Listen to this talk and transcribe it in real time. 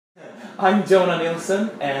I'm Jonah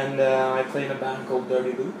Nilsson, and I play in a band called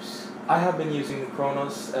Dirty Loops. I have been using the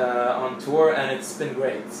Kronos on tour, and it's been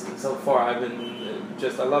great. So far I've been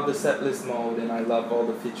I love the setlist mode, and I love all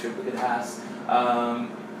the features it has.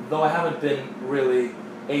 Though I haven't been really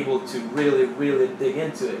able to really dig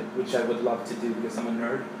into it, which I would love to do because I'm a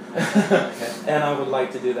nerd. And I would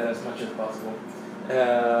like to do that as much as possible.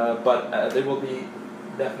 But there will be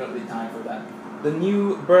definitely time for that. The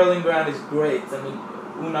new Berlin Grand is great, and the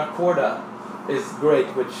Una Corda is great,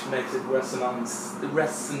 which makes it resonance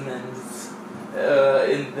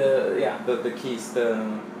in the keys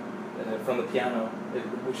from the piano,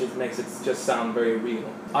 which makes it just sound very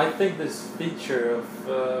real. I think this feature of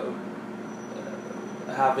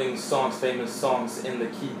having famous songs in the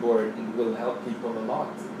keyboard will help people a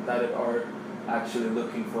lot that are actually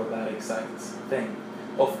looking for that exact thing.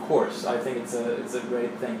 Of course, I think it's a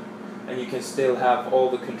great thing. And you can still have all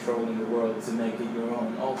the control in the world to make it your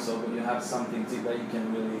own also, but you have something that you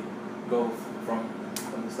can really go from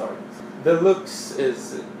the start. The looks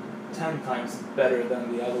is 10 times better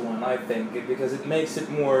than the other one, I think, because it makes it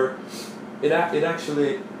more... It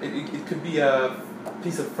could be a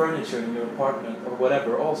piece of furniture in your apartment or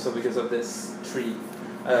whatever, also because of this tree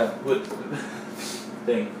wood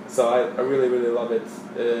thing. So I really love it.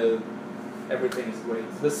 Everything is great.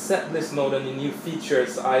 The setlist mode and the new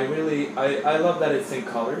features, I love that it's in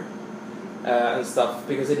color and stuff,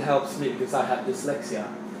 because it helps me, because I have dyslexia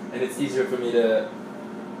and it's easier for me to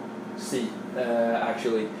see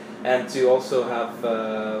actually, and to also have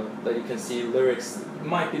that you can see lyrics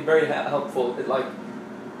might be very helpful.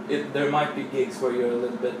 There might be gigs where you're a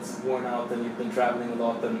little bit worn out and you've been traveling a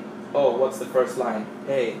lot, and oh, what's the first line?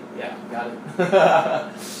 Hey, yeah, got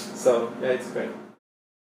it. So yeah, it's great.